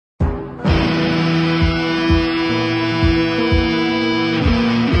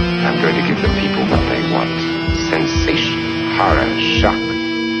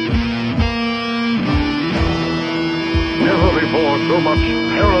so much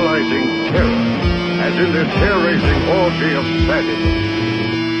paralyzing terror as in this hair-raising orgy of sadism.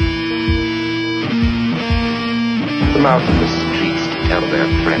 Them out in the streets to tell their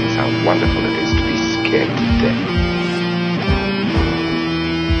friends how wonderful it is to be scared to death.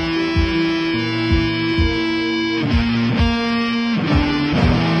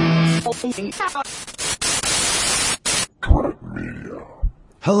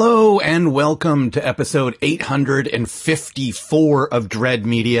 Hello and welcome to episode 854 of Dread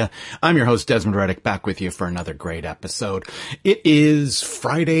Media. I'm your host Desmond Reddick, back with you for another great episode. It is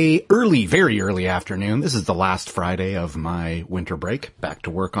Friday, very early afternoon. This is the last Friday of my winter break. Back to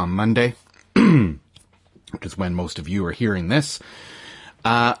work on Monday, which is when most of you are hearing this.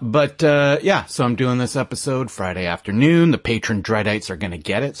 So I'm doing this episode Friday afternoon. The patron Dreadites are going to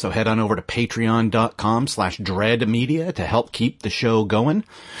get it. So head on over to patreon.com/dreadmedia to help keep the show going.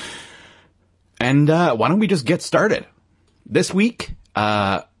 And, why don't we just get started? This week,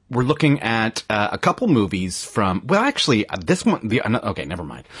 we're looking at, a couple movies from, this one, never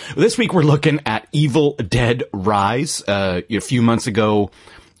mind. This week we're looking at Evil Dead Rise. A few months ago,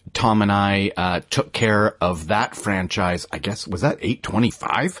 Tom and I took care of that franchise. I guess, was that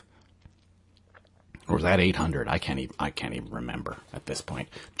 825? Or was that 800? I can't even remember at this point.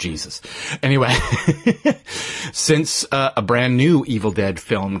 Jesus. Anyway, since a brand new Evil Dead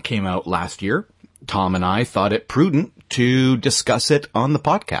film came out last year, Tom and I thought it prudent to discuss it on the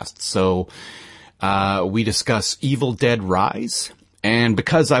podcast. So we discuss Evil Dead Rise. And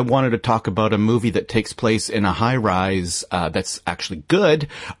because I wanted to talk about a movie that takes place in a high-rise that's actually good,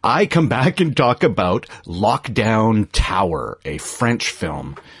 I come back and talk about Lockdown Tower, a French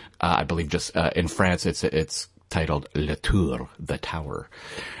film. I believe just in France it's titled Le Tour, The Tower.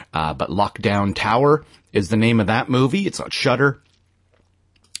 But Lockdown Tower is the name of that movie. It's on Shudder.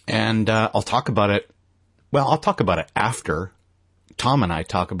 And I'll talk about it after Tom and I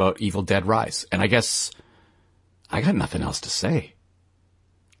talk about Evil Dead Rise. And I guess I got nothing else to say.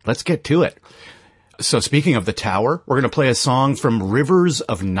 Let's get to it. So speaking of the Tower, we're going to play a song from Rivers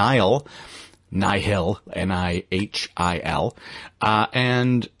of Nihil, Nihil, and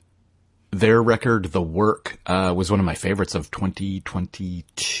their record, The Work, was one of my favorites of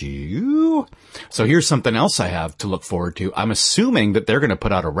 2022. So here's something else I have to look forward to. I'm assuming that they're going to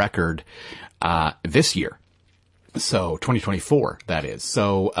put out a record, this year. So 2024, that is.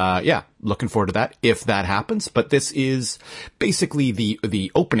 So, looking forward to that if that happens. But this is basically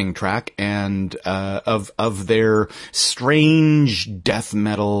the opening track and, of their strange death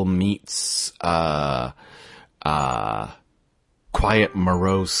metal meets, quiet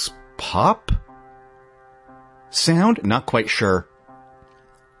morose pop sound. Not quite sure.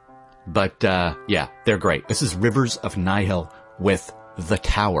 But, they're great. This is Rivers of Nihil with The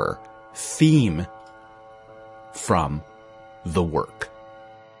Tower theme from The Work.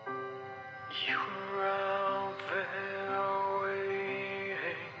 You were out there waiting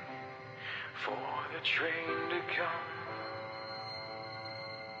for the train to come,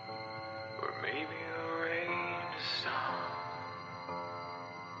 or maybe the rain to stop,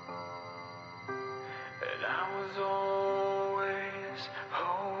 and I was always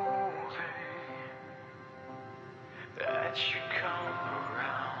hoping that you'd come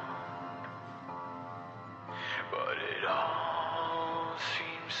around. But it all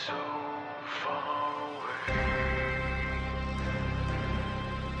seems so far away.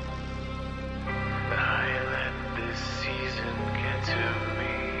 I let this season get to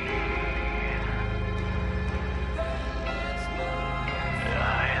me. I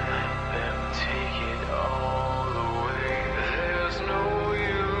let them take it all away. There's no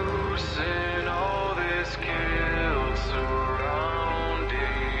use in all this guilt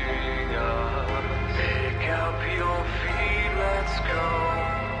surrounding us. Pick up your feet, let's go.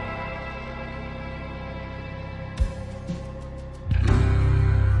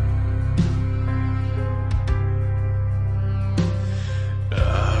 I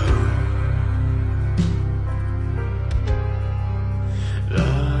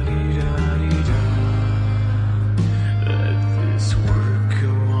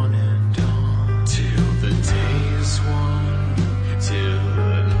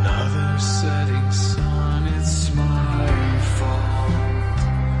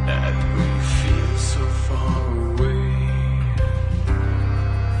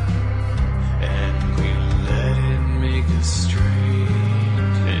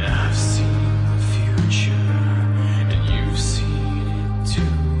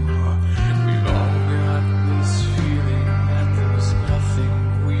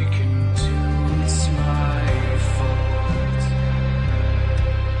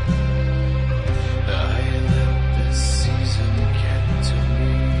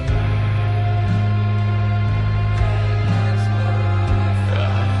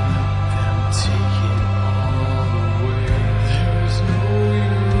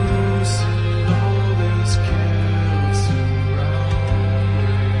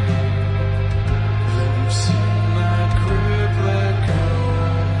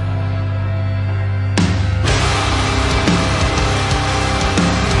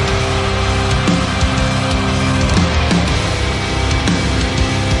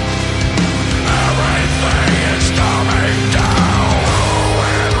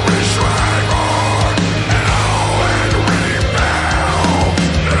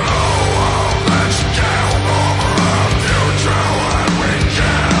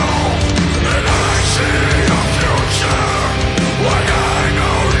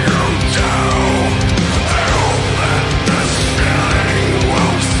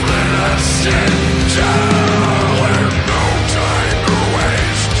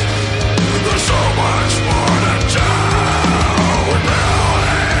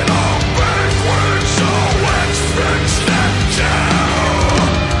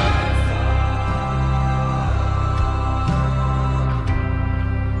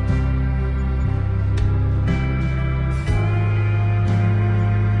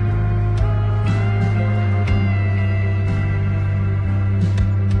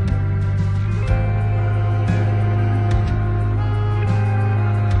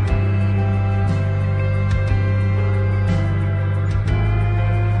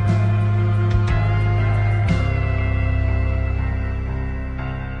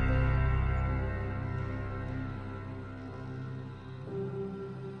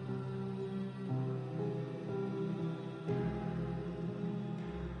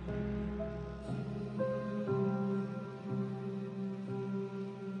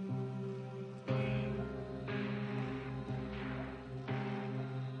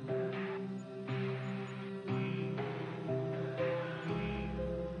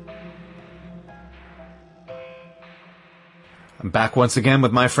I'm back once again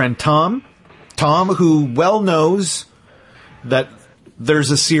with my friend Tom. Tom, who well knows that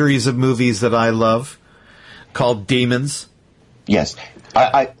there's a series of movies that I love called Demons. Yes.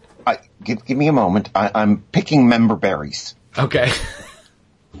 I give me a moment. I'm picking member berries. Okay.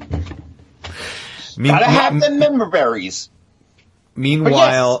 Gotta have them member berries.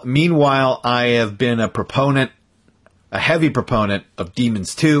 Meanwhile, I have been a heavy proponent of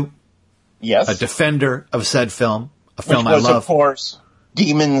Demons 2. Yes. A defender of said film. A film I love. Which was, of course,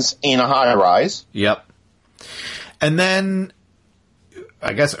 Demons in a High Rise. Yep. And then,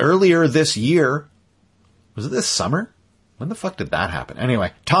 I guess earlier this year, was it this summer? When the fuck did that happen?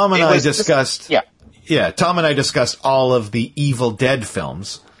 Anyway, Tom and I discussed all of the Evil Dead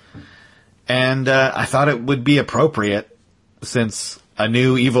films. And I thought it would be appropriate, since a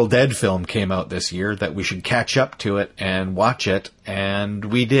new Evil Dead film came out this year, that we should catch up to it and watch it. And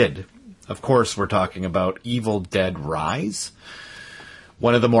we did. Of course, we're talking about Evil Dead Rise,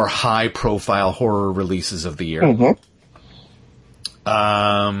 one of the more high-profile horror releases of the year. Mm-hmm.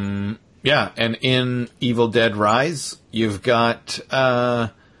 Yeah, and in Evil Dead Rise, you've got...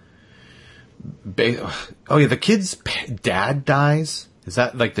 the kid's dad dies? Is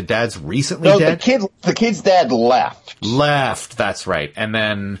that, like, the dad's recently dead? The kid's dad left. Left, that's right. And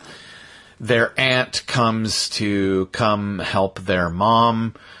then their aunt comes to help their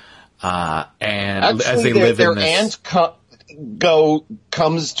mom... and actually, as they live in this, their aunt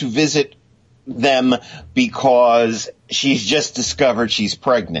comes to visit them because she's just discovered she's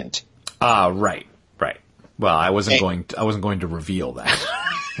pregnant. Right. Well, I wasn't going to reveal that.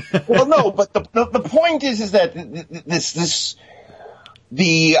 Well, no, but the point is that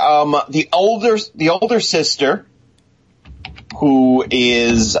the older sister, who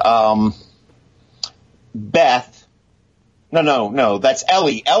is Beth. No, that's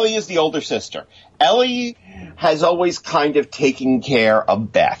Ellie. Ellie is the older sister. Ellie has always kind of taken care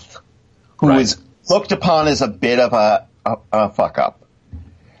of Beth, who is looked upon as a bit of a fuck up.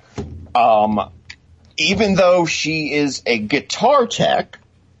 Even though she is a guitar tech,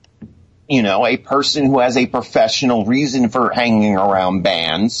 a person who has a professional reason for hanging around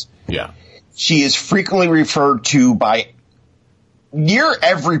bands. Yeah. She is frequently referred to by near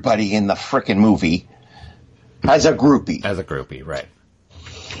everybody in the frickin' movie as a groupie. As a groupie, right.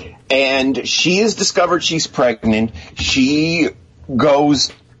 And she has discovered she's pregnant. She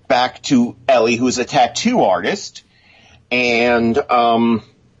goes back to Ellie, who's a tattoo artist, and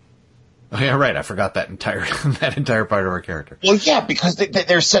Oh, yeah, right. I forgot that entire part of her character. Well, yeah, because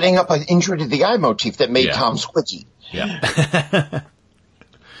they're setting up an injury to the eye motif that made Tom squidgy. Yeah.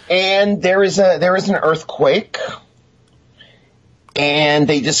 And there is an earthquake. And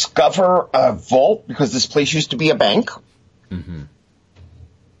they discover a vault because this place used to be a bank. Mm-hmm.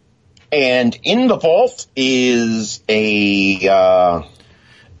 And in the vault is in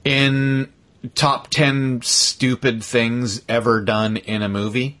top 10 stupid things ever done in a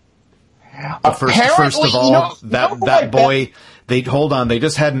movie. First of all, that boy, they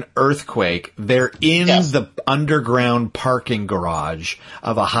just had an earthquake. They're in the underground parking garage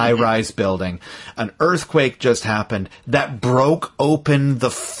of a high-rise building. An earthquake just happened that broke open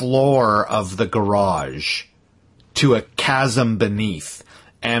the floor of the garage to a chasm beneath.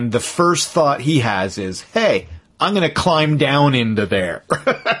 And the first thought he has is, hey, I'm going to climb down into there.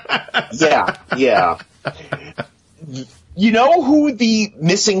 Yeah. You know who the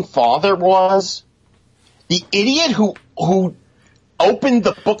missing father was? The idiot who opened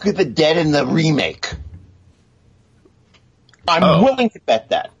the Book of the Dead in the remake. I'm willing to bet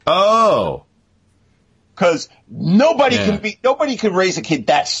that. Oh. Because nobody can raise a kid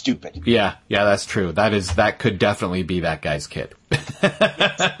that stupid. Yeah, that's true. That could definitely be that guy's kid.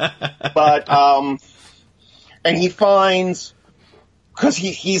 But, and he finds, because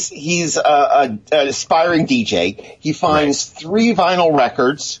he's an aspiring DJ, he finds 3 vinyl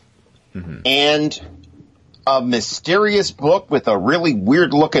records and a mysterious book with a really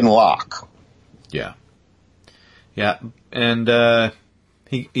weird looking lock. Yeah. And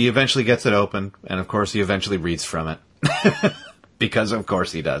he eventually gets it open, and of course he eventually reads from it. Because of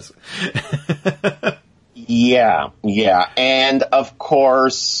course he does. Yeah. And of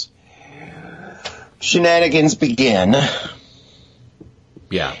course, shenanigans begin.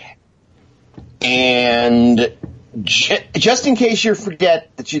 Yeah. And just in case you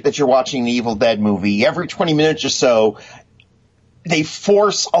forget that you're watching the Evil Dead movie, every 20 minutes or so, they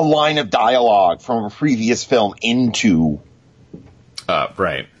force a line of dialogue from a previous film into.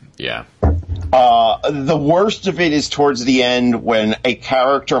 Right. Yeah. The worst of it is towards the end when a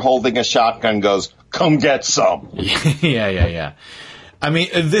character holding a shotgun goes, "Come get some." Yeah. I mean,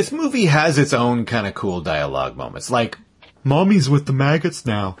 this movie has its own kind of cool dialogue moments. Like, Mommy's with the maggots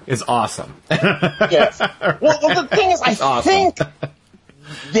now. It's awesome. Yes. Well, the thing is, I think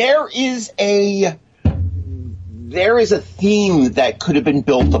there is a theme that could have been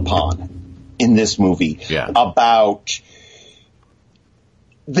built upon in this movie about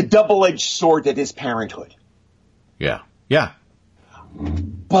the double-edged sword that is parenthood. Yeah. Yeah.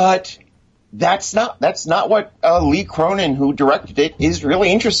 But that's not what Lee Cronin, who directed it, is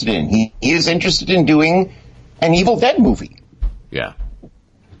really interested in. He is interested in doing an Evil Dead movie. Yeah.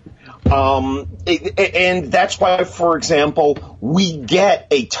 And that's why, for example, we get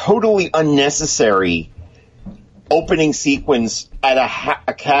a totally unnecessary opening sequence at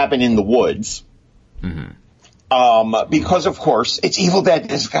a cabin in the woods. Mm-hmm. Because, of course, it's Evil Dead.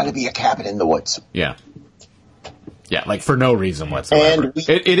 There's got to be a cabin in the woods. Yeah. Yeah, like for no reason whatsoever. And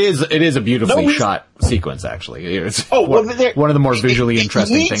it is a beautifully shot sequence, actually. It's one of the more visually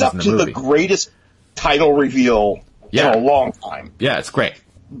interesting things in the movie. It leads up to the greatest title reveal in a long time. Yeah, it's great.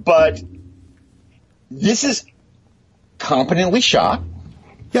 But this is competently shot.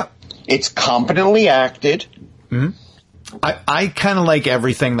 Yeah. It's competently acted. Mm-hmm. I kind of like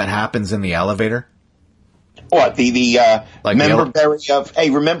everything that happens in the elevator. What, remember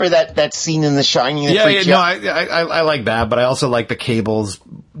that scene in The Shining? I like that, but I also like the cables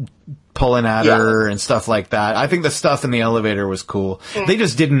pulling at her and stuff like that. I think the stuff in the elevator was cool. They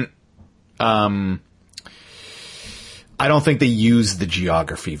just didn't, I don't think they used the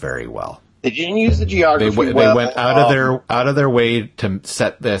geography very well. They didn't use the geography well. They went out of their way to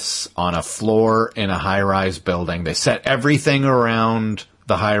set this on a floor in a high-rise building. They set everything around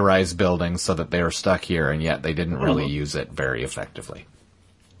the high-rise building so that they were stuck here, and yet they didn't really use it very effectively.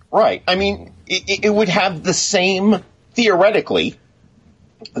 Right. I mean, it would have the same, theoretically,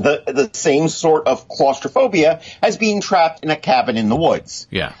 the same sort of claustrophobia as being trapped in a cabin in the woods.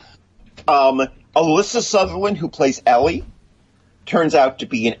 Yeah. Alyssa Sutherland, who plays Ellie, turns out to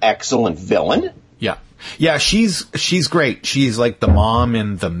be an excellent villain. Yeah. Yeah, she's great. She's like the mom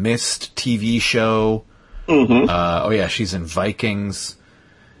in the Mist TV show. Mm-hmm. She's in Vikings.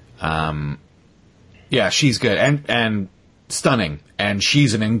 Yeah, she's good and stunning, and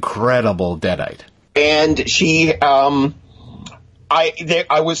she's an incredible Deadite. And she, I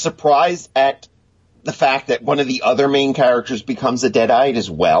was surprised at the fact that one of the other main characters becomes a Deadite as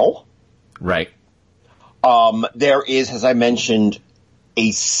well. Right. There is, as I mentioned,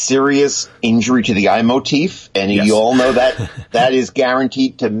 a serious injury to the eye motif, and you all know that is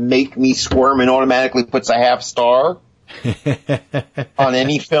guaranteed to make me squirm and automatically puts a half star on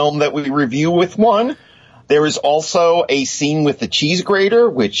any film that we review with one. There is also a scene with the cheese grater,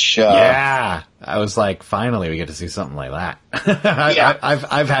 which I was like, finally we get to see something like that.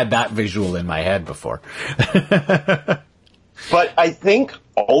 I've had that visual in my head before. But I think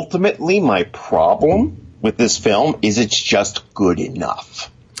ultimately my problem with this film is it's just good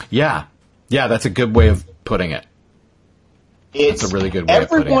enough. Yeah. Yeah, that's a good way of putting it. That's a really good way of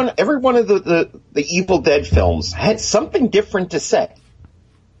putting it. Every one of the Evil Dead films had something different to say.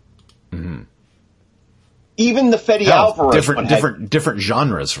 Mm-hmm. Even the Fede Alvarez one different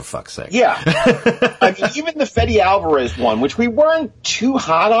genres, for fuck's sake. Yeah. I mean, even the Fede Alvarez one, which we weren't too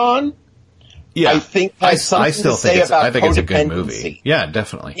hot on, I think has something to say about codependency. I think it's a good movie. Yeah,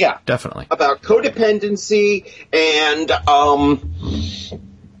 definitely. Yeah. Definitely. About codependency, and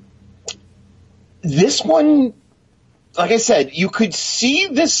this one, like I said, you could see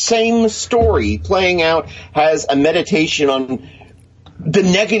this same story playing out as a meditation on the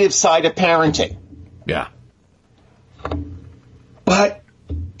negative side of parenting. Yeah. But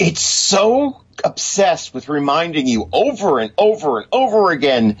it's so obsessed with reminding you over and over and over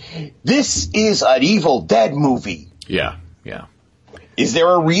again, this is an Evil Dead movie. Yeah, yeah. Is there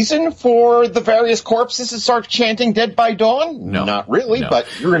a reason for the various corpses to start chanting Dead by Dawn? No. Not really, but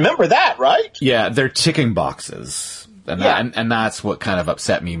you remember that, right? Yeah, they're ticking boxes. And that's what kind of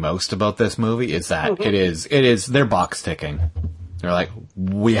upset me most about this movie, is that it is, they're box ticking. They're like,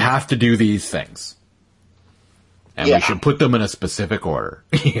 we have to do these things. And we should put them in a specific order.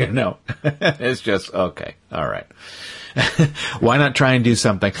 It's just, okay, all right. Why not try and do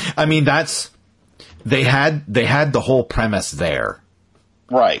something? I mean, they had the whole premise there.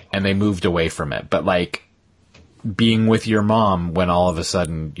 Right. And they moved away from it. But like, being with your mom when all of a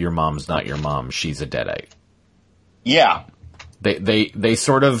sudden your mom's not your mom, she's a Deadite. Yeah. They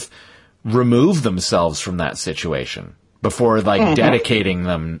sort of remove themselves from that situation before like dedicating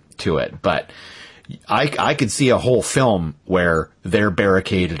them to it. But I could see a whole film where they're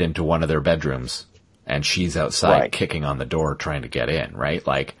barricaded into one of their bedrooms and she's outside kicking on the door trying to get in, right?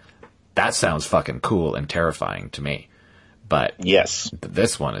 Like, that sounds fucking cool and terrifying to me. But yes,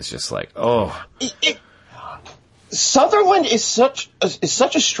 this one is just like, oh. Sutherland is such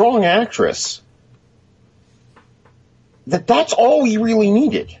a strong actress that's all we really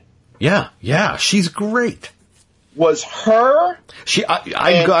needed. Yeah, she's great. Was her?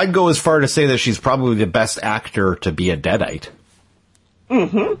 I'd go as far to say that she's probably the best actor to be a Deadite.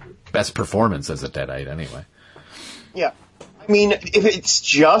 Mm-hmm. Best performance as a Deadite, anyway. Yeah. I mean, if it's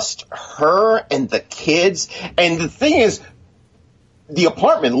just her and the kids, and the thing is, the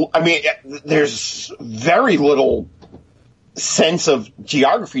apartment, I mean, there's very little sense of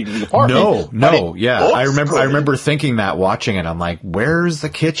geography to the apartment. No, yeah. I Good. remember thinking that watching it. I'm like, where's the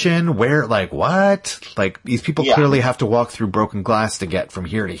kitchen? Where, like, what? Like, these people clearly have to walk through broken glass to get from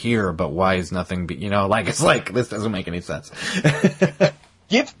here to here, but why is nothing, like, it's like, this doesn't make any sense.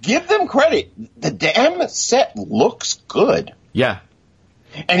 Give them credit. The damn set looks good. Yeah.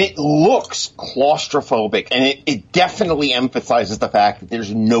 And it looks claustrophobic, and it definitely emphasizes the fact that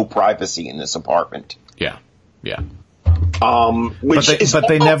there's no privacy in this apartment. Yeah. But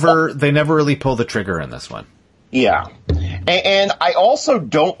they never really pull the trigger in this one. Yeah. And I also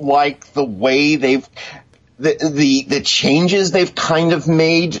don't like the way the changes they've kind of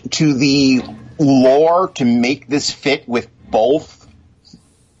made to the lore to make this fit with both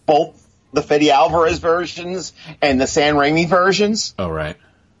the Fede Alvarez versions and the San Raimi versions. Oh, right.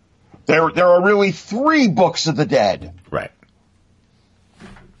 There are really 3 books of the dead. Right.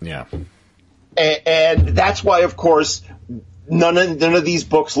 Yeah. And that's why, of course, none of these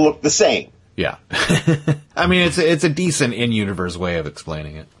books look the same. Yeah. I mean, it's a decent in-universe way of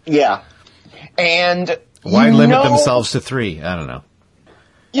explaining it. Yeah. And why limit themselves to 3? I don't know.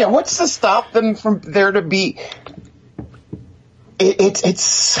 Yeah, what's to stop them from there to be...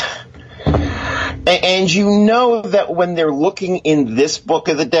 It's... And you know that when they're looking in this Book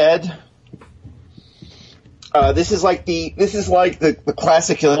of the Dead, this is like the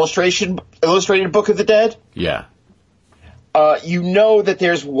classic illustrated Book of the Dead. Yeah. You know that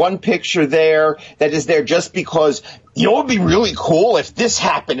there's one picture there that is there just because, it would be really cool if this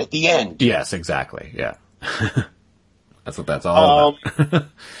happened at the end. Yes, exactly. Yeah. That's what that's all about.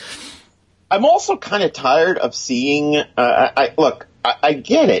 I'm also kind of tired of seeing, I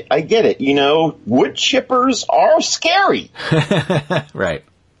get it. Wood chippers are scary. Right.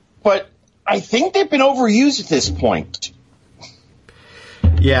 But I think they've been overused at this point.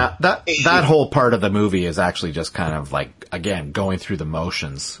 Yeah, that whole part of the movie is actually just kind of like, again, going through the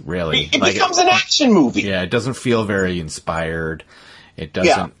motions, really. It becomes an action movie. Yeah, it doesn't feel very inspired. It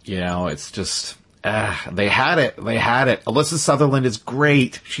doesn't, it's just, they had it. Alyssa Sutherland is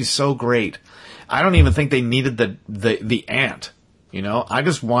great. She's so great. I don't even think they needed the aunt. I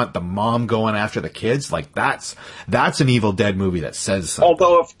just want the mom going after the kids. Like, that's an Evil Dead movie that says something.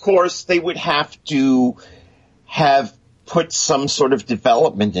 Although, of course, they would have to have put some sort of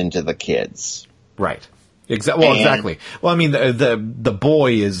development into the kids. Right. Exactly. Well, I mean, the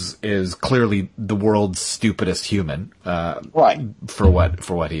boy is clearly the world's stupidest human. Right. For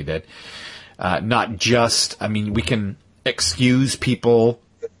what he did. Not just, I mean, we can excuse people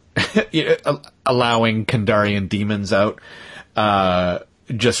allowing Kandarian demons out,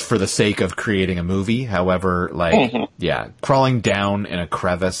 just for the sake of creating a movie. However, crawling down in a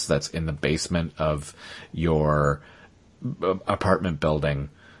crevice that's in the basement of your apartment building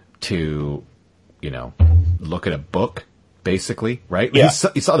to, look at a book, basically, right? Yeah.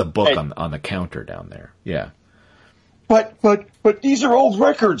 You saw the book on the counter down there. Yeah. But these are old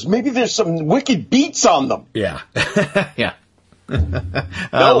records. Maybe there's some wicked beats on them. Yeah. Yeah.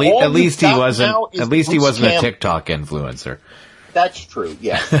 At least he wasn't a TikTok influencer. That's true.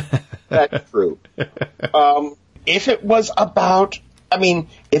 Yes, that's true. If it was about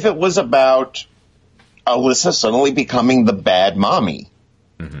Alyssa suddenly becoming the bad mommy,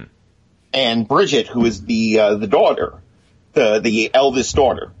 mm-hmm. and Bridget, who is the daughter, the eldest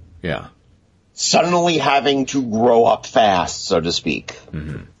daughter, yeah, suddenly having to grow up fast, so to speak.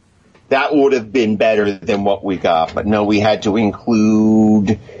 Mm-hmm. That would have been better than what we got, but no, we had to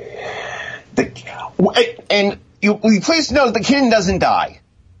include and you please know the kid doesn't die.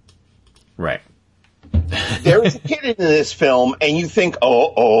 Right. There is a kid in this film, and you think,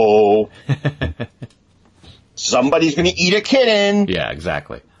 somebody's going to eat a kitten. Yeah,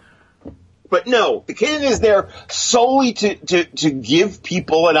 exactly. But no, the kitten is there solely to give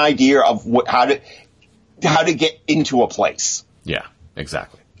people an idea of how to get into a place. Yeah,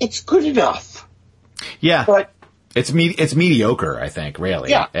 exactly. It's good enough. Yeah, but it's mediocre. I think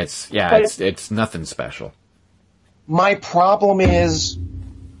really. Yeah, it's nothing special. My problem is,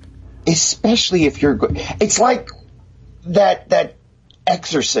 especially if you're good, it's like that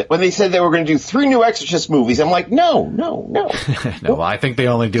Exorcist, when they said they were going to do 3 new Exorcist movies, I'm like, no. No, well, I think they're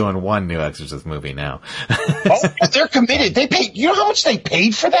only doing one new Exorcist movie now. Oh, they're committed. They paid. You know how much they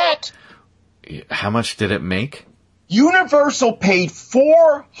paid for that? How much did it make? Universal paid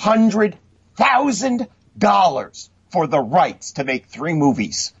 $400,000 for the rights to make 3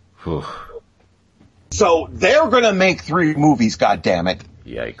 movies. Whew. So they're going to make 3 movies. God damn it!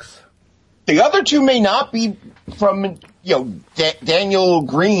 Yikes. The other 2 may not be from, Daniel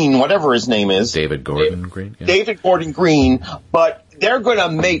Green, whatever his name is. David Gordon Green? Yeah. David Gordon Green, but they're going to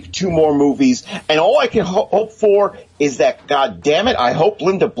make 2 more movies, and all I can hope for is that, God damn it, I hope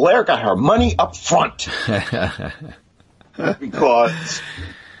Linda Blair got her money up front. Because,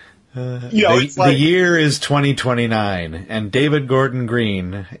 it's like... The year is 2029, and David Gordon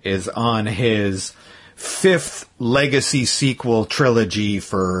Green is on his 5th legacy sequel trilogy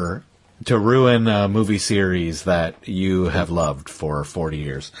to ruin a movie series that you have loved for 40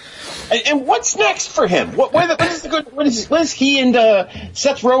 years. And what's next for him? What is he and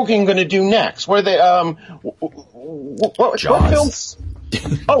Seth Rogen going to do next? What films?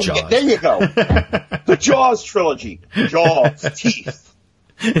 Oh, Jaws. yeah, there you go. The Jaws trilogy. Jaws teeth.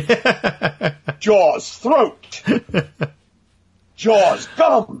 Jaws throat. Jaws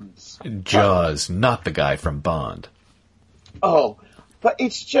gums. Jaws, not the guy from Bond. Oh, but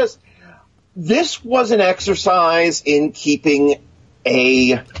it's just... This was an exercise in keeping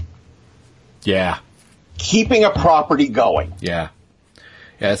a property going. Yeah.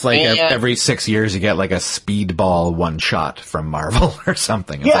 Yeah, it's like every 6 years you get like a Speedball one shot from Marvel or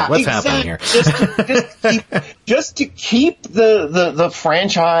something. It's like, what's happening here? Just to keep the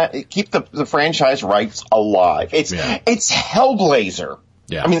franchise, keep the franchise rights alive. It's Hellblazer.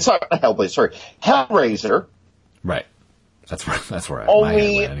 Yeah. I mean, it's not Hellblazer, sorry. Hellraiser. Right. That's where my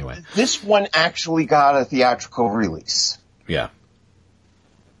head went anyway. This one actually got a theatrical release. Yeah.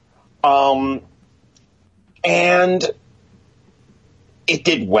 And it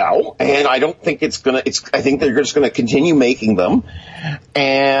did well, and I don't think I think they're just gonna continue making them,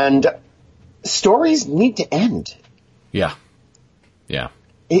 and stories need to end. Yeah. Yeah.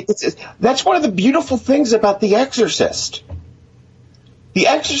 That's one of the beautiful things about The Exorcist. The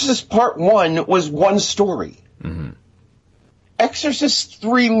Exorcist Part 1 was one story. Mm-hmm. Exorcist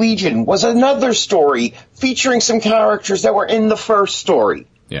 3 Legion was another story featuring some characters that were in the first story.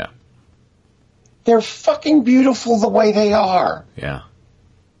 Yeah. They're fucking beautiful the way they are. Yeah.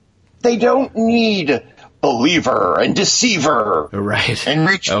 They don't need Believer and Deceiver. Right. And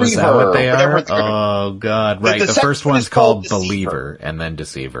Retriever. Oh, is that what they are? Oh, God. Right. The first one's called Believer and then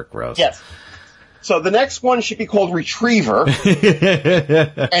Deceiver. Gross. Yes. So the next one should be called Retriever. And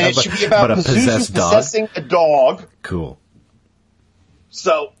it should be about Pazuzu possessing a dog. Cool.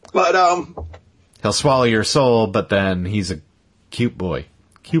 So, but, he'll swallow your soul, but then he's a cute boy.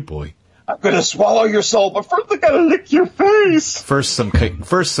 Cute boy. I'm gonna swallow your soul, but first I gotta lick your face. First some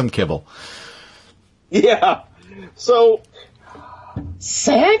kibble. Yeah. So,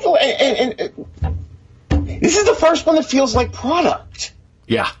 sadly, and this is the first one that feels like product.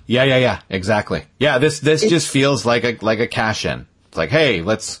 Yeah. Exactly. Yeah, this just feels like a cash in. It's like, hey,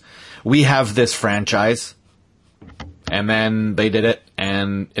 we have this franchise. And then they did it,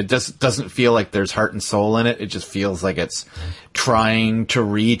 and it just doesn't feel like there's heart and soul in it. It just feels like it's trying to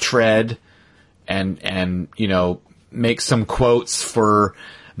retread and make some quotes for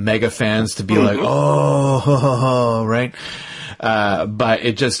mega fans to be like, oh, right? But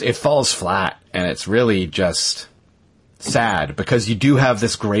it falls flat, and it's really just sad because you do have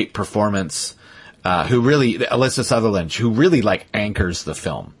this great performance, Alyssa Sutherland, who really anchors the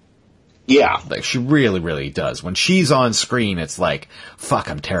film. Yeah. Like, she really, really does. When she's on screen, it's like, fuck,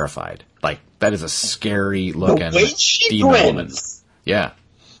 I'm terrified. Like, that is a scary looking the way she demon woman. grins. Yeah.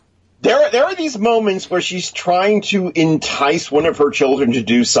 There are these moments where she's trying to entice one of her children to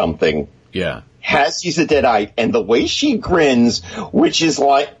do something. Yeah. She's a deadite, and the way she grins, which is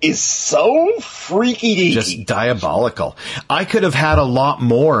so freaky deaky. Just diabolical. I could have had a lot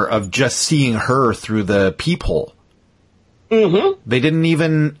more of just seeing her through the peephole. Mm-hmm. They didn't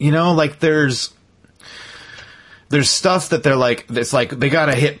even, there's stuff that they're like, it's like, they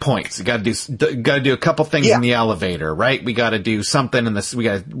gotta hit points. You gotta do a couple things in the elevator, right? We gotta do something in this, we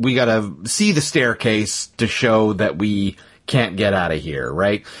gotta see the staircase to show that we can't get out of here,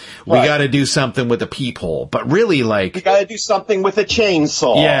 right? We gotta do something with a peephole, but really we gotta do something with a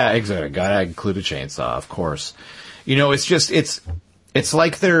chainsaw. Yeah, exactly. Gotta include a chainsaw, of course. It's just, it's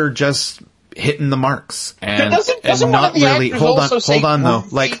like they're just hitting the marks and not really hold on though,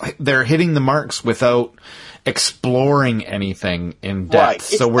 they're hitting the marks without exploring anything in depth. Right.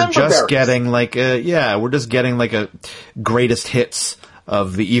 So we're just getting a greatest hits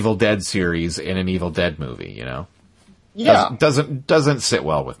the Evil Dead series in an Evil Dead movie, you know? Yeah. Doesn't sit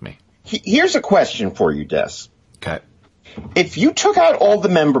well with me. Here's a question for you, Des. Okay. If you took out all the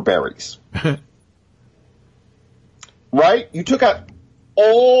member berries, right? You took out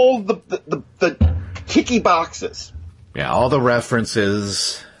all the ticky boxes. Yeah, all the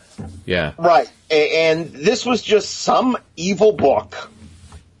references. Yeah. Right. And this was just some evil book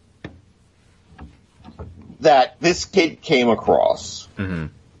that this kid came across. Mm-hmm.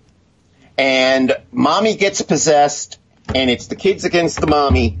 And mommy gets possessed, and it's the kids against the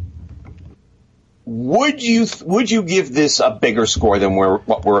mommy. Would you give this a bigger score than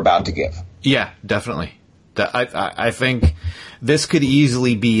what we're about to give? Yeah, definitely. I think this could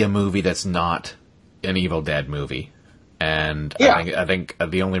easily be a movie that's not an Evil Dead movie. And Yeah. I think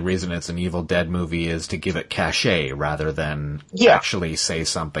the only reason it's an Evil Dead movie is to give it cachet rather than Yeah. actually say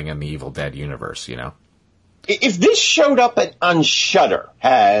something in the Evil Dead universe, you know? If this showed up on Shudder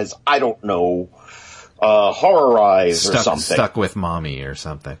as, I don't know, Horror Eyes or something. Stuck with Mommy or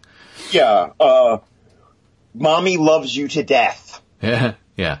something. Yeah, Mommy Loves You to Death. Yeah,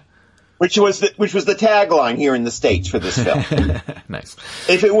 yeah. Which was the tagline here in the States for this film. Nice.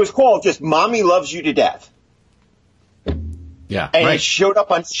 If it was called just Mommy Loves You to Death, Yeah, and right. it showed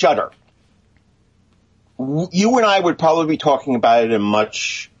up on Shudder, you and I would probably be talking about it in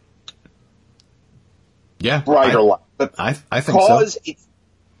much brighter light. But I think so. because it's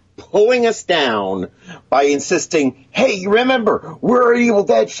pulling us down by insisting, hey, you remember, we're an Evil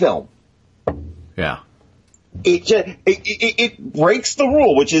Dead film. Yeah. It breaks the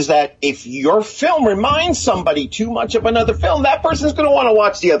rule, which is that if your film reminds somebody too much of another film, that person's going to want to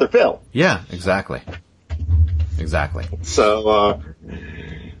watch the other film. Yeah, exactly. Exactly. So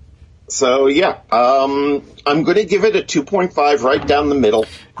yeah, I'm going to give it a 2.5 right down the middle.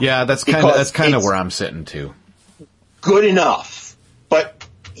 Yeah, that's kind of where I'm sitting too. Good enough. But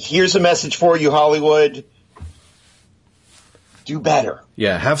here's a message for you, Hollywood. Do better.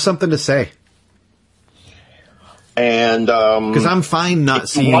 Yeah, have something to say. And because I'm fine not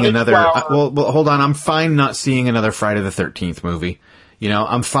seeing another. Well, hold on. I'm fine not seeing another Friday the 13th movie. You know,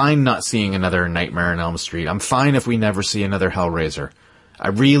 I'm fine not seeing another Nightmare on Elm Street. I'm fine if we never see another Hellraiser. I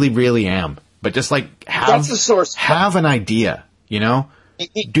really, really am. But just like have an idea. You know,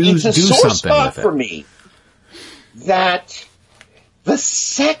 it's a sore something spot with it for me. That the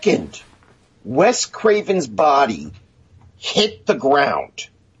second Wes Craven's body hit the ground,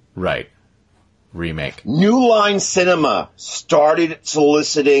 Right. Remake. New Line Cinema started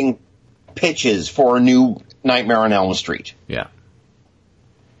soliciting pitches for a new Nightmare on Elm Street. Yeah.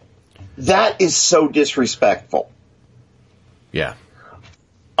 That is so disrespectful. Yeah.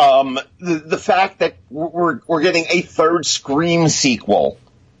 The fact that we're getting a third Scream sequel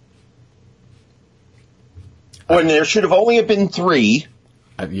when there should have only have been 3.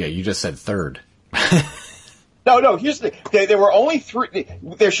 Yeah, you just said third. No, here's the thing. There were only 3.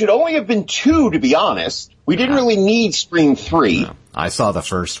 There should only have been 2, to be honest. We didn't really need Scream 3. No. I saw the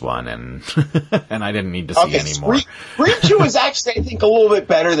first one, and and I didn't need to see any more. Scream 2 is actually, I think, a little bit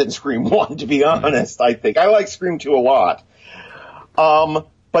better than Scream 1, to be honest, I think. I like Scream 2 a lot.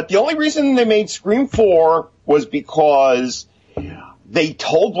 But the only reason they made Scream 4 was because they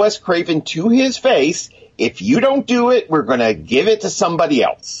told Wes Craven to his face, if you don't do it, we're going to give it to somebody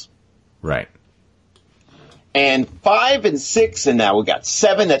else. Right. And 5 and 6, and now we got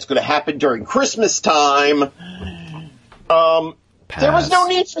 7. That's going to happen during Christmas time. There was no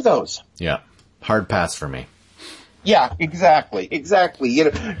need for those. Yeah, hard pass for me. Yeah, exactly.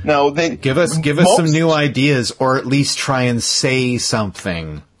 You know, no, they Give us some new ideas, or at least try and say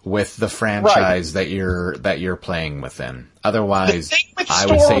something with the franchise that you're playing within. Otherwise, I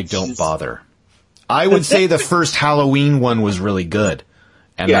would say don't bother. I would say the first Halloween one was really good.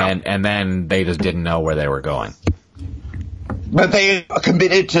 And then they just didn't know where they were going. But they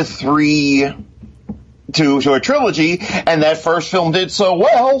committed to 3, to a trilogy, and that first film did so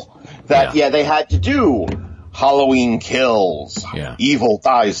well that, they had to do Halloween Kills, Evil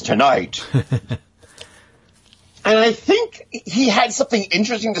Dies Tonight. And I think he had something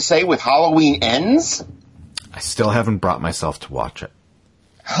interesting to say with Halloween Ends. I still haven't brought myself to watch it.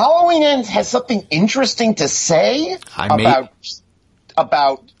 Halloween Ends has something interesting to say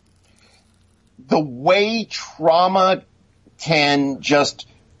about the way trauma can just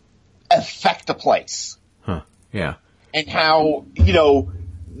affect a place. Huh. Yeah. And how, you know,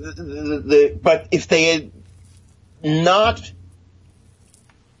 but if they had not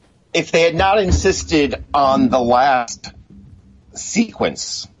insisted on the last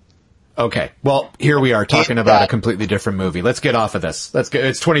sequence, Okay. Well, here we are talking about a completely different movie. Let's get off of this. Let's get.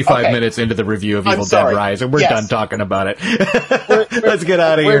 It's 25 minutes into the review of Evil Dead Rise, and we're done talking about it. Let's get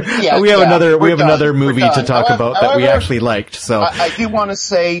out of here. We have another movie to talk about that we actually liked. So I do want to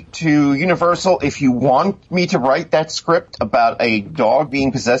say to Universal, if you want me to write that script about a dog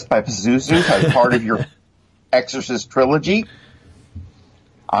being possessed by Pazuzu as part of your Exorcist trilogy,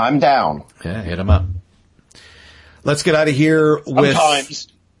 I'm down. Yeah, hit him up. Let's get out of here with... Sometimes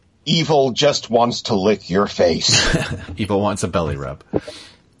evil just wants to lick your face. Evil wants a belly rub.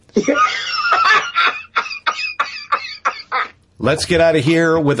 Let's get out of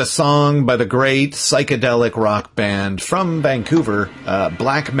here with a song by the great psychedelic rock band from Vancouver,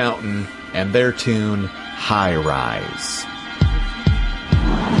 Black Mountain, and their tune, High Rise.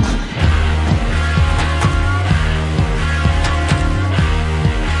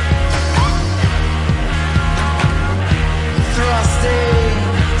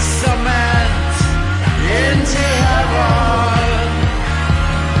 Into heaven,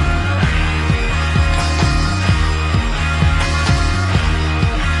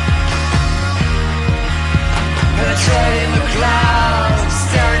 penetrating the clouds,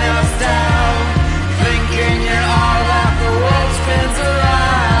 staring us down, thinking you're all that the world spins around.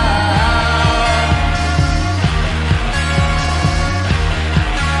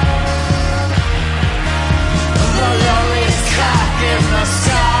 The loneliest cock in the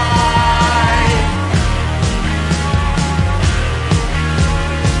sky.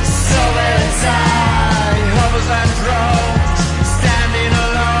 And drones standing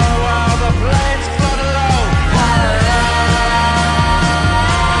alone while the planes float alone. High rise, high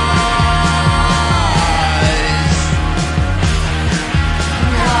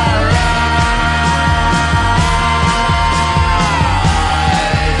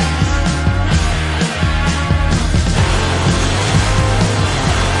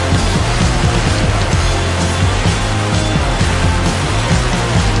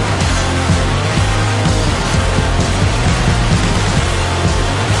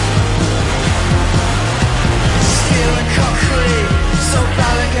so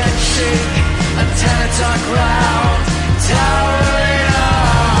phallic and chic, antenna dark round, towering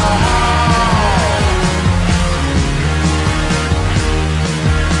on.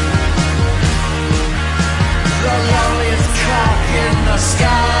 The loneliest cock in the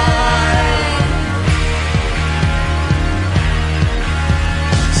sky.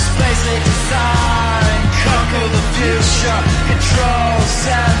 Space they design, conquer the future, control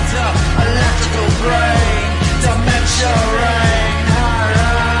center, electrical brain, dementia reign.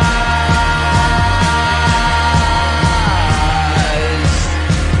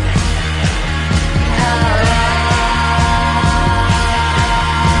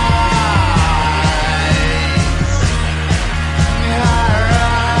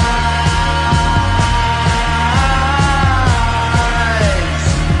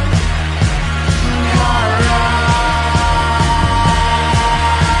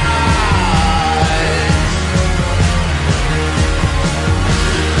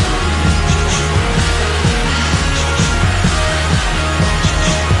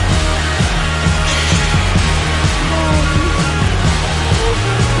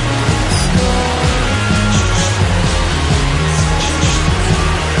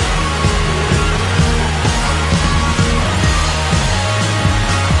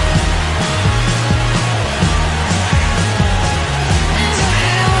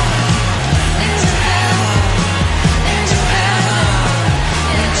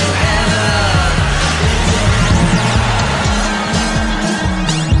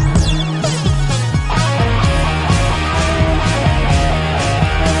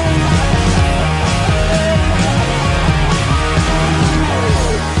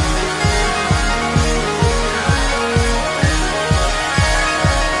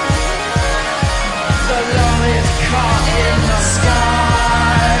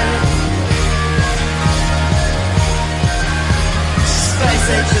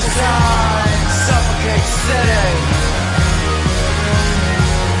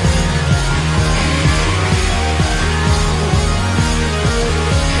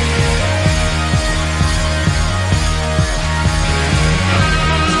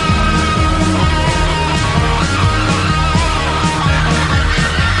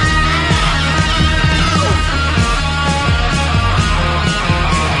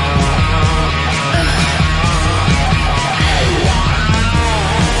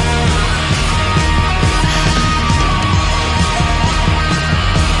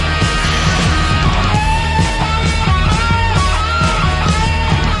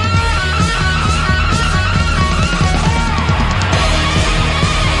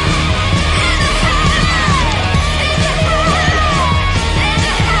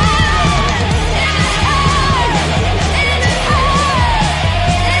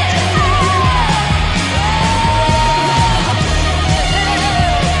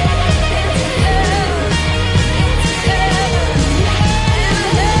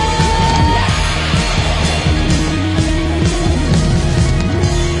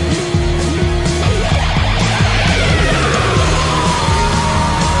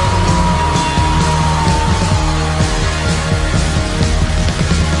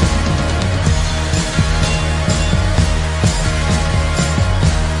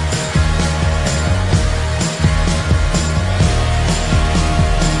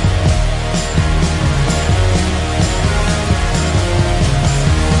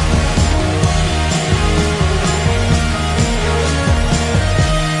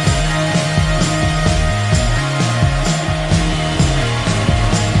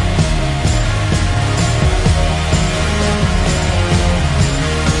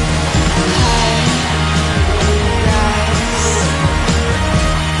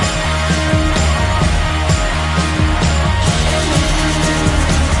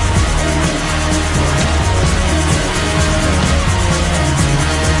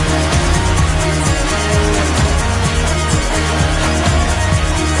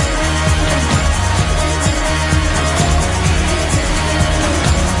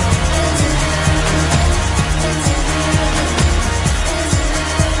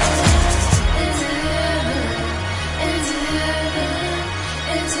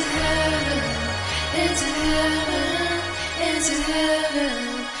 into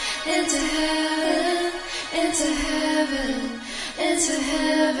heaven, into heaven, into heaven, into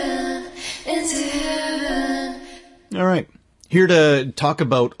heaven, into heaven. All right. Here to talk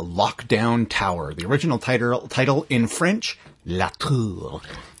about Lockdown Tower. The original title in French, La Tour.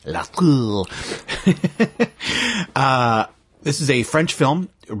 La Tour. This is a French film,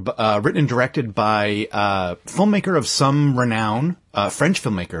 written and directed by filmmaker of some renown, French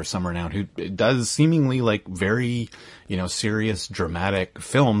filmmaker of some renown, who does seemingly like very, serious, dramatic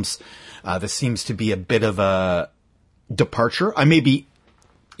films. This seems to be a bit of a departure. I may be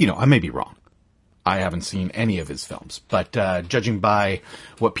wrong. I haven't seen any of his films, but judging by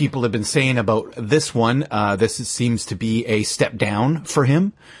what people have been saying about this one, this seems to be a step down for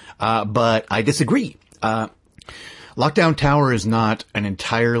him. But I disagree. Lockdown Tower is not an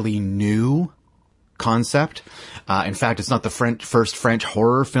entirely new concept. In fact, it's not the first French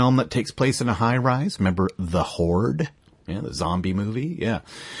horror film that takes place in a high rise. Remember The Horde? Yeah, the zombie movie. Yeah.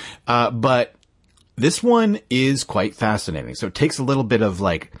 But this one is quite fascinating. So it takes a little bit of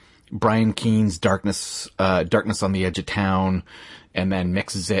like Brian Keene's Darkness on the Edge of Town, and then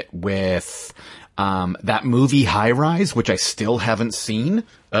mixes it with that movie High Rise, which I still haven't seen.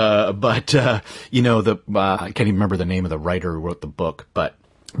 But I can't even remember the name of the writer who wrote the book, but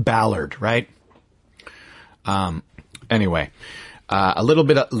Ballard, right? Anyway, a little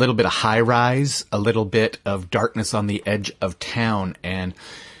bit of High Rise, a little bit of Darkness on the Edge of Town, and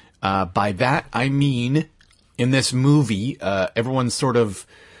by that I mean in this movie, everyone sort of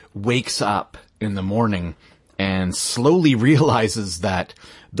wakes up in the morning and slowly realizes that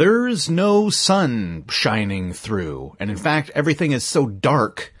there's no sun shining through. And in fact, everything is so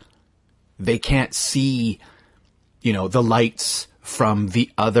dark, they can't see, the lights from the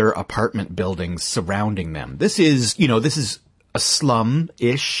other apartment buildings surrounding them. This is a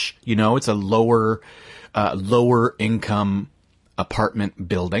slum-ish, it's a lower income apartment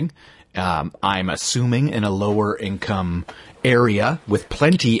building. I'm assuming in a lower income area with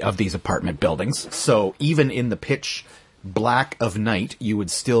plenty of these apartment buildings. So even in the pitch black of night, you would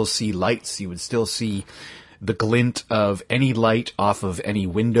still see lights. You would still see the glint of any light off of any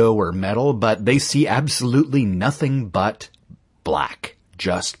window or metal, but they see absolutely nothing but black,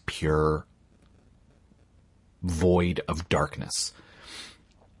 just pure void of darkness.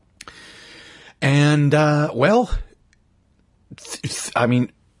 And,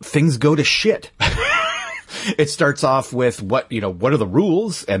 things go to shit. It starts off with what are the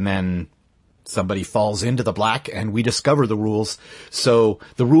rules? And then somebody falls into the black and we discover the rules. So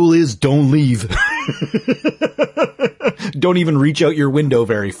the rule is don't leave. Don't even reach out your window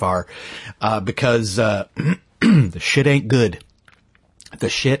very far, because, the shit ain't good. The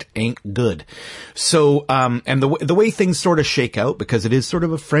shit ain't good. So, and the way things sort of shake out, because it is sort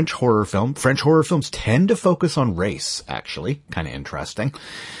of a French horror film. French horror films tend to focus on race, actually. Kind of interesting.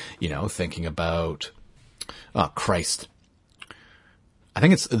 Thinking about, oh Christ. I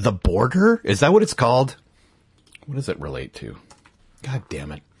think it's The Border. Is that what it's called? What does it relate to? God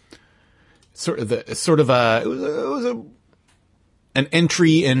damn it. It was an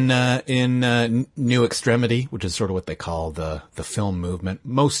entry in New Extremity, which is sort of what they call the film movement,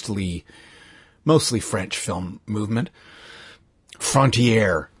 mostly French film movement.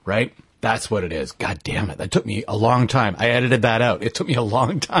 Frontier, right? That's what it is. God damn it. That took me a long time. I edited that out. It took me a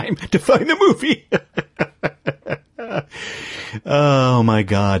long time to find the movie. Oh my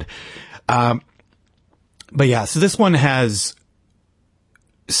God. But yeah, so this one has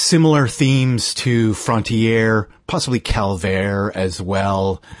similar themes to Frontier, possibly Calvaire as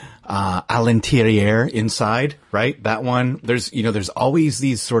well. À l'intérieur, inside, right? That one, there's always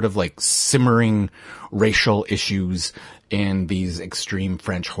these sort of like simmering racial issues in these extreme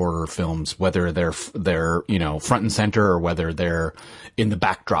French horror films, whether they're front and center or whether they're in the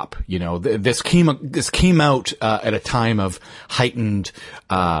backdrop. This came out at a time of heightened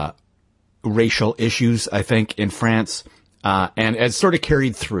racial issues, I think, in France, and it's sort of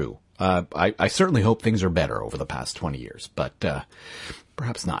carried through. I certainly hope things are better over the past 20 years, but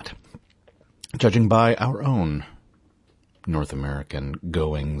perhaps not, judging by our own North American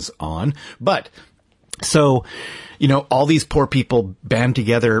goings on. But so, all these poor people band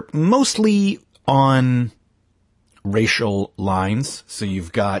together mostly on racial lines. So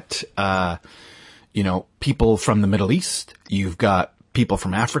you've got, people from the Middle East, you've got people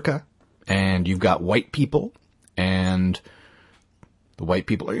from Africa, and you've got white people. And the white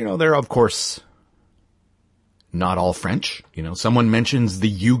people are, they're of course not all French. Someone mentions the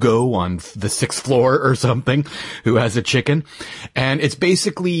Yugo on the 6th floor or something who has a chicken. And it's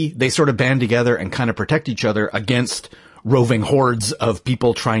basically, they sort of band together and kind of protect each other against roving hordes of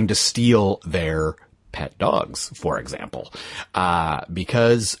people trying to steal their pet dogs, for example.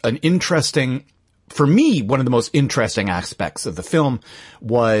 Because for me, one of the most interesting aspects of the film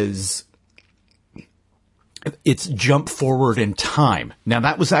was its jump forward in time. Now,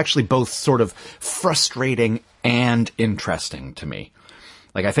 that was actually both sort of frustrating and interesting to me.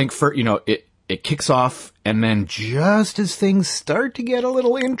 Like, I think it kicks off, and then just as things start to get a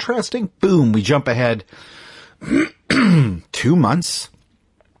little interesting, boom, we jump ahead 2 months,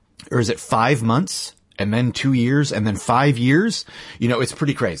 or is it 5 months, and then 2 years, and then 5 years? It's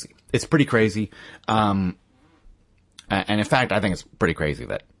pretty crazy. It's pretty crazy. And in fact, I think it's pretty crazy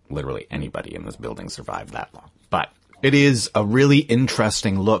that literally anybody in this building survived that long. But it is a really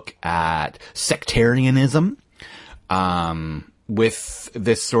interesting look at sectarianism, with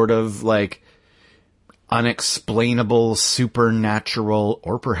this sort of like unexplainable, supernatural,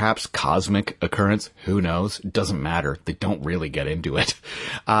 or perhaps cosmic occurrence. Who knows? It doesn't matter. They don't really get into it.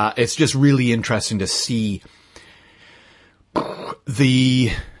 It's just really interesting to see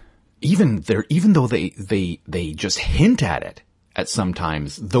even though they just hint at it at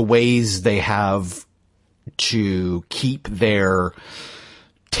sometimes, the ways they have to keep their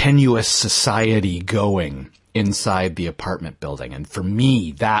tenuous society going inside the apartment building. And for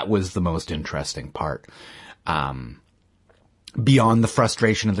me, that was the most interesting part. Beyond the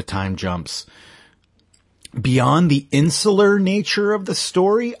frustration of the time jumps, beyond the insular nature of the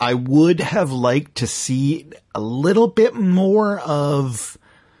story, I would have liked to see a little bit more of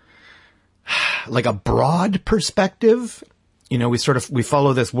like a broad perspective. We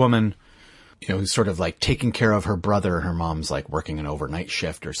follow this woman, who's sort of like taking care of her brother. Her mom's like working an overnight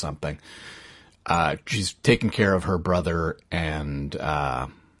shift or something. She's taking care of her brother, and,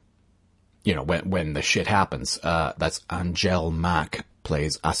 when the shit happens, that's Angel Mack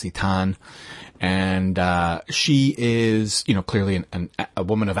plays Asitan. And, she is, clearly a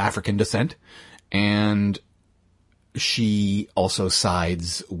woman of African descent. And she also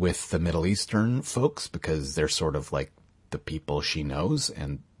sides with the Middle Eastern folks because they're sort of like the people she knows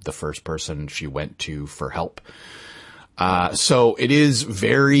and the first person she went to for help. So it is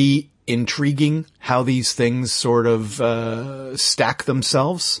very intriguing how these things sort of stack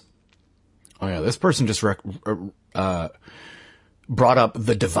themselves. Oh yeah, this person just brought up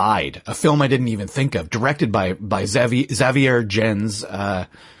The Divide, a film I didn't even think of, directed by Xavier Gens,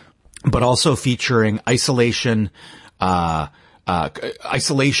 but also featuring isolation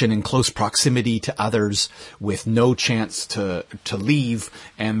in close proximity to others with no chance to leave,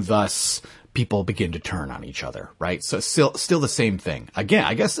 and thus people begin to turn on each other, right? So still the same thing. Again,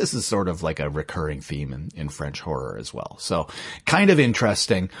 I guess this is sort of like a recurring theme in French horror as well. So kind of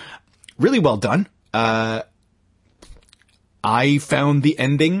interesting. Really well done. I found the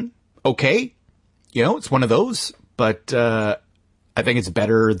ending okay. It's one of those, but I think it's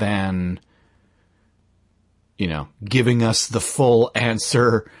better than, giving us the full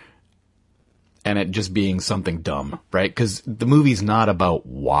answer and it just being something dumb, right? Because the movie's not about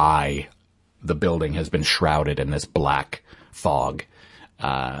why the building has been shrouded in this black fog.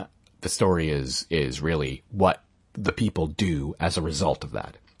 The story is really what the people do as a result of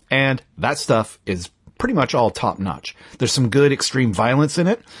that. And that stuff is pretty much all top notch. There's some good extreme violence in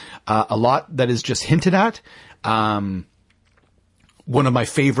it. A lot that is just hinted at. One of my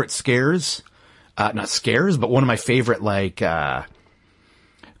favorite scares, not scares, but one of my favorite,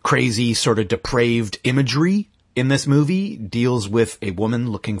 crazy sort of depraved imagery in this movie deals with a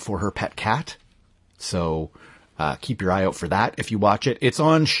woman looking for her pet cat. So, keep your eye out for that if you watch it. It's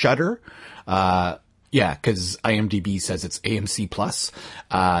on Shudder. Cause IMDb says it's AMC Plus.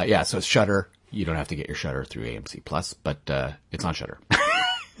 So it's Shudder. You don't have to get your Shudder through AMC Plus, but, it's on Shudder.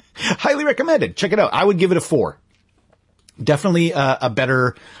 Highly recommended. Check it out. I would give it a 4. Definitely a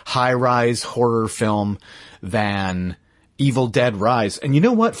better high-rise horror film than Evil Dead Rise. And you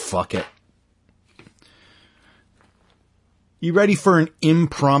know what? Fuck it. You ready for an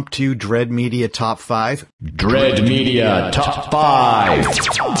impromptu Dread Media Top 5? Dread Media Top 5.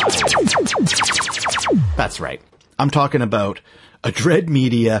 That's right. I'm talking about a Dread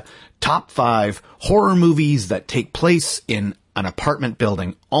Media Top 5 horror movies that take place in an apartment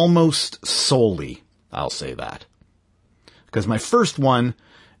building almost solely. I'll say that. Because my first one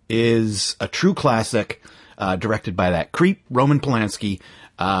is a true classic, directed by that creep, Roman Polanski,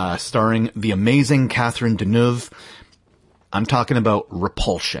 starring the amazing Catherine Deneuve. I'm talking about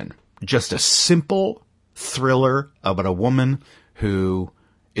Repulsion. Just a simple thriller about a woman who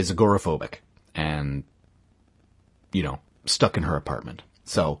is agoraphobic and, stuck in her apartment.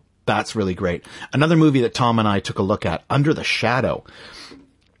 So that's really great. Another movie that Tom and I took a look at, Under the Shadow,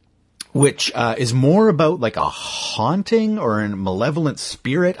 which is more about like a haunting or a malevolent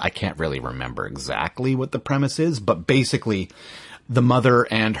spirit. I can't really remember exactly what the premise is, but basically the mother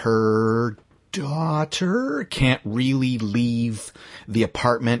and her daughter can't really leave the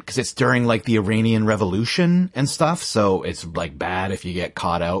apartment because it's during like the Iranian Revolution and stuff. So it's like bad if you get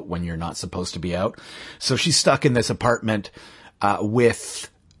caught out when you're not supposed to be out. So she's stuck in this apartment with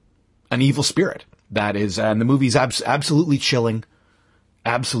an evil spirit that is, and the movie's absolutely chilling.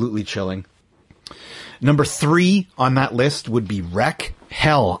 Absolutely chilling. Number 3 on that list would be Wreck.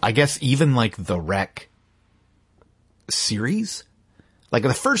 Hell, I guess even like the Wreck series. Like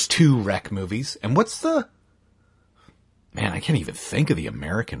the first 2 Wreck movies. And what's the... Man, I can't even think of the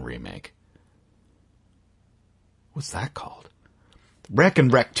American remake. What's that called? Wreck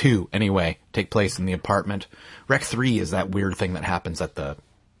and Wreck 2, anyway, take place in the apartment. Wreck 3 is that weird thing that happens at the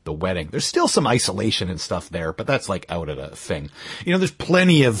wedding. There's still some isolation and stuff there, but that's like out of the thing. You know, there's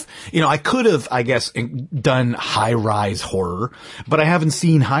plenty of, you know, I could have, I guess, done high-rise horror, but I haven't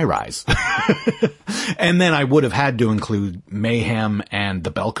seen High Rise. And then I would have had to include Mayhem and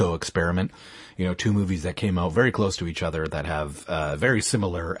The Belko Experiment, you know, 2 movies that came out very close to each other that have very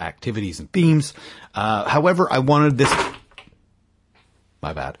similar activities and themes. However, I wanted this...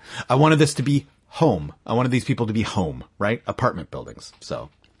 My bad. I wanted this to be home. I wanted these people to be home, right? Apartment buildings. So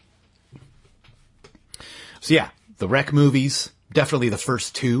yeah, the Wreck movies, definitely the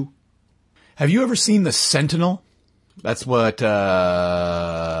first 2. Have you ever seen The Sentinel? That's what,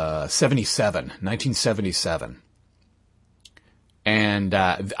 1977. And,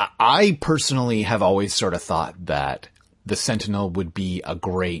 I personally have always sort of thought that The Sentinel would be a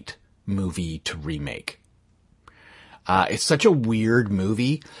great movie to remake. It's such a weird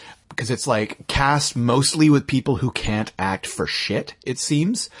movie because it's like cast mostly with people who can't act for shit, it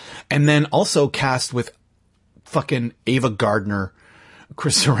seems. And then also cast with fucking Ava Gardner,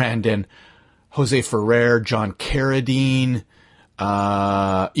 Chris Sarandon, Jose Ferrer, John Carradine,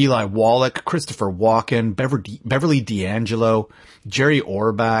 Eli Wallach, Christopher Walken, Beverly D'Angelo, Jerry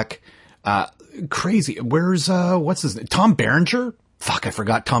Orbach, crazy. Where's, what's his name? Tom Berenger? Fuck, I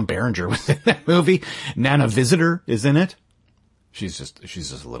forgot Tom Berenger was in that movie. Nana Visitor is in it. She's just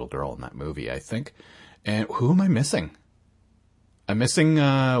a little girl in that movie, I think. And who am I missing? I'm missing,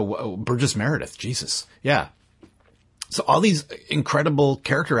 Burgess Meredith. Jesus. Yeah. So all these incredible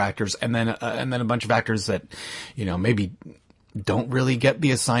character actors and then a bunch of actors that, you know, maybe don't really get the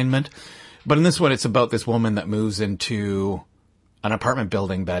assignment. But in this one, it's about this woman that moves into an apartment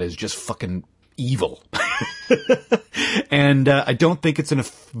building that is just fucking evil. And I don't think it's a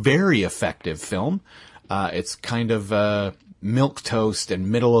very effective film. It's kind of milquetoast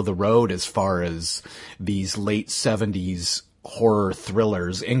and middle of the road as far as these late 70s horror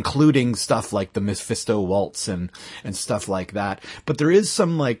thrillers, including stuff like the Mephisto Waltz and stuff like that. But there is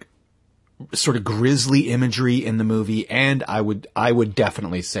some like sort of grisly imagery in the movie, and I would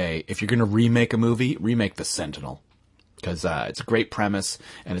definitely say if you're going to remake a movie, remake The Sentinel. Because it's a great premise,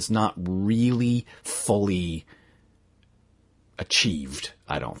 and it's not really fully achieved,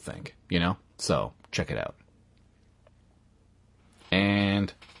 I don't think, you know? So, check it out.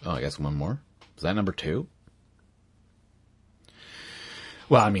 And, I guess one more. Is that number 2?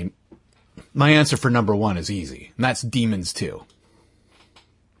 Well, I mean, my answer for number 1 is easy, and that's Demons 2.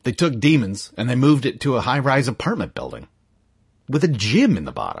 They took Demons, and they moved it to a high-rise apartment building with a gym in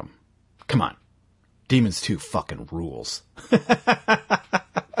the bottom. Come on. Demons 2 fucking rules.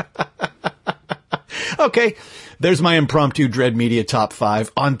 Okay, there's my impromptu Dread Media top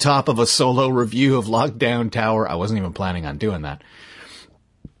 5 on top of a solo review of Lockdown Tower. I wasn't even planning on doing that.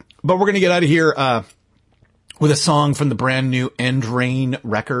 But we're going to get out of here with a song from the brand new End Rain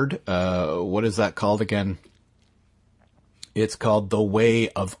record. What is that called again? It's called The Way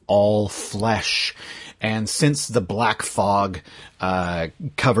of All Flesh. And since the Black Fog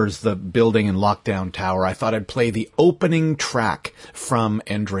covers the building in Lockdown Tower, I thought I'd play the opening track from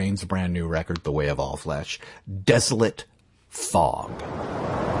End Rain's brand new record, The Way of All Flesh, Desolate Fog.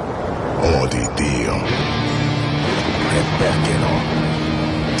 Oh di Dio, e perché no?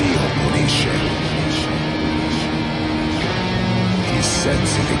 Dio punisce. I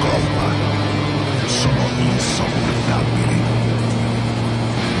sensi di colpa sono insopportabili.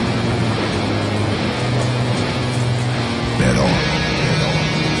 Però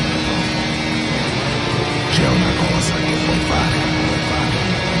c'è una cosa che puoi fare.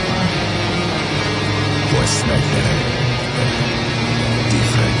 Puoi smettere di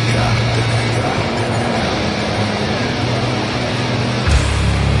fregartene.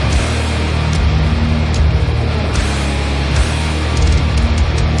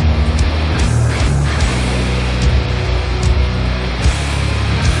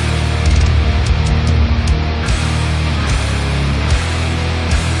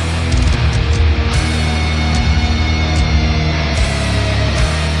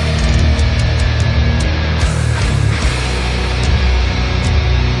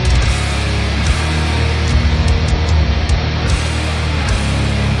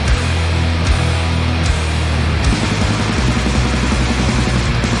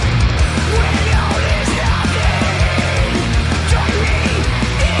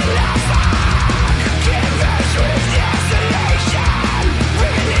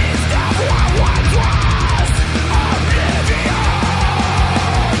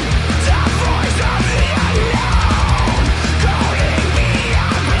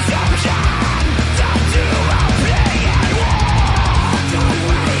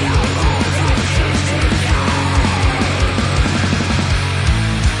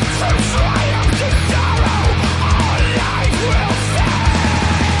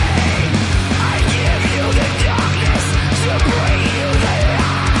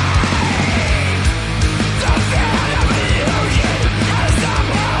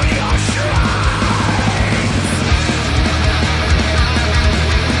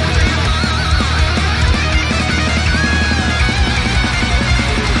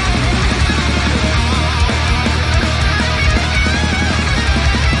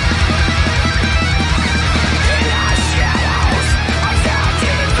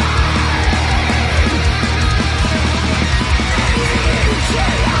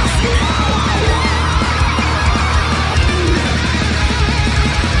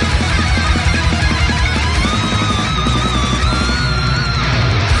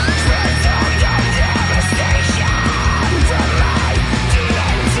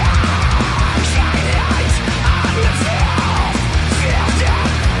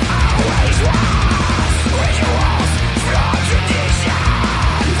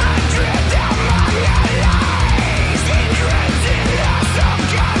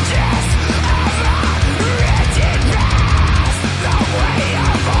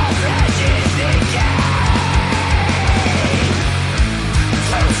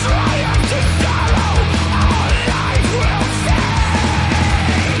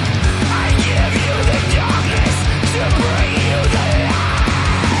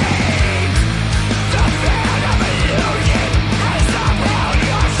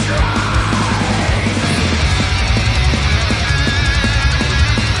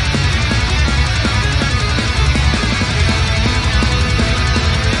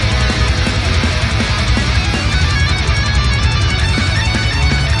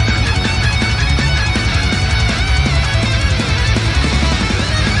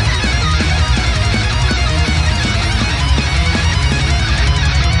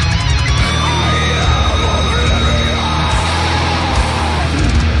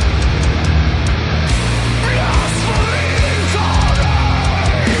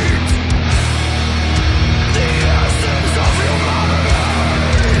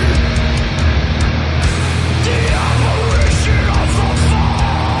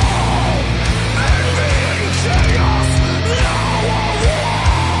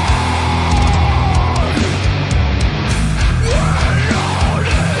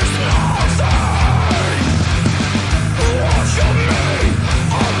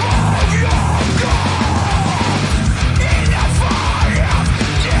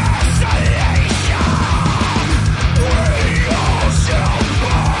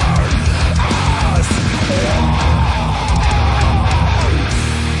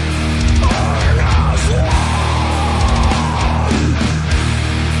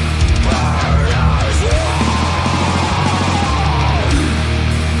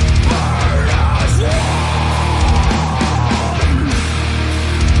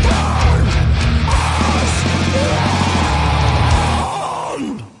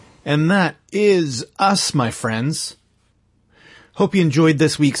 And that is us, my friends. Hope you enjoyed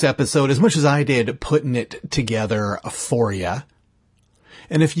this week's episode as much as I did putting it together for you.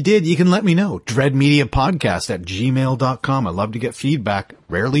 And if you did, you can let me know. dreadmediapodcast@gmail.com. I love to get feedback.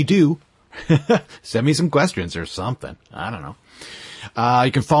 Rarely do. Send me some questions or something. I don't know.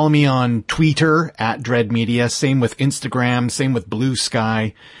 You can follow me on Twitter @DreadMedia. Same with Instagram. Same with Blue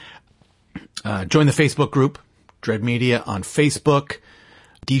Sky. Join the Facebook group, Dread Media on Facebook.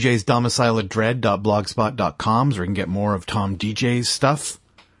 DJ's domicile at dread.blogspot.com where you can get more of Tom DJ's stuff.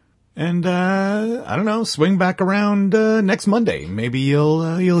 And, I don't know, swing back around, next Monday. Maybe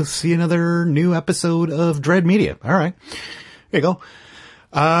you'll see another new episode of Dread Media. All right. There you go.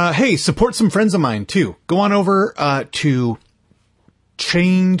 Hey, support some friends of mine too. Go on over, to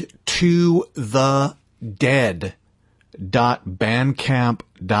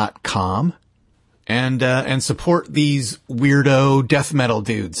chainedtothedead.bandcamp.com. And support these weirdo death metal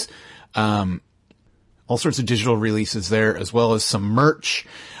dudes. All sorts of digital releases there, as well as some merch.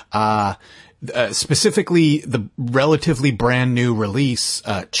 Specifically the relatively brand new release,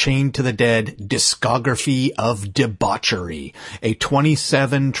 Chained to the Dead Discography of Debauchery, a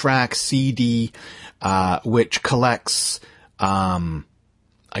 27 track CD, which collects, I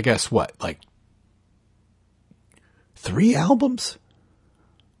guess what, like 3 albums?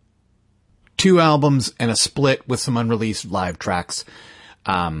 2 albums and a split with some unreleased live tracks.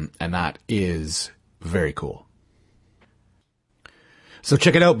 And that is very cool. So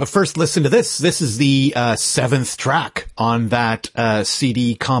check it out. But first, listen to this. This is the 7th track on that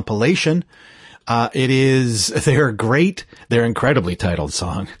CD compilation. They're great. They're incredibly titled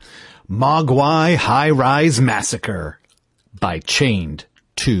song. Mogwai High Rise Massacre by Chained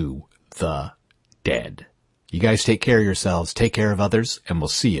to the Dead. You guys take care of yourselves, take care of others, and we'll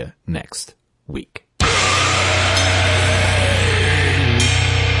see you next week.